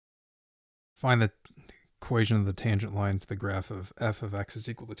find the equation of the tangent line to the graph of f of x is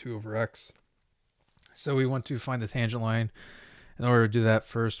equal to 2 over x. So we want to find the tangent line. In order to do that,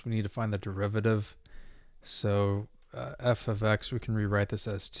 first we need to find the derivative. So f of x, we can rewrite this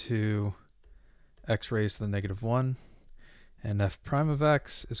as 2x raised to the negative 1. And f prime of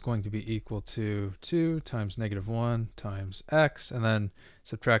x is going to be equal to 2 times negative 1 times x, and then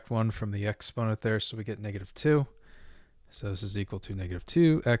subtract 1 from the exponent there, so we get negative 2. So this is equal to negative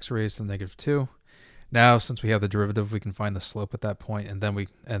 2x raised to the negative 2. Now, since we have the derivative, we can find the slope at that point, and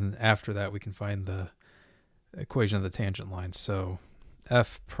then after that we can find the equation of the tangent line. So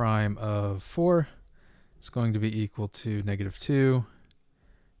f prime of 4 is going to be equal to negative 2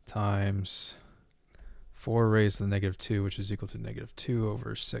 times 4 raised to the negative 2, which is equal to negative 2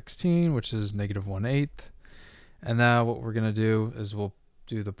 over 16, which is negative 1/8. And now what we're going to do is we'll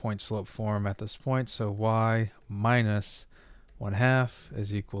do the point slope form at this point. So y minus 1/2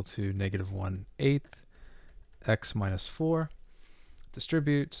 is equal to negative 1/8 x minus 4.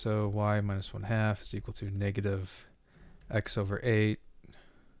 Distribute, so y minus 1/2 is equal to negative x over 8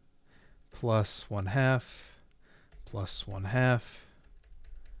 plus 1/2 plus 1/2.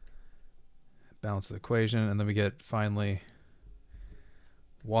 Balance the equation, and then we get finally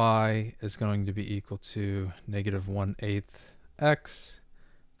y is going to be equal to negative 1/8 x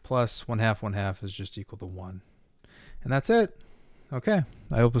plus 1/2. 1/2 is just equal to 1. And that's it. Okay,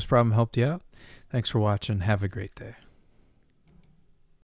 I hope this problem helped you out. Thanks for watching. Have a great day.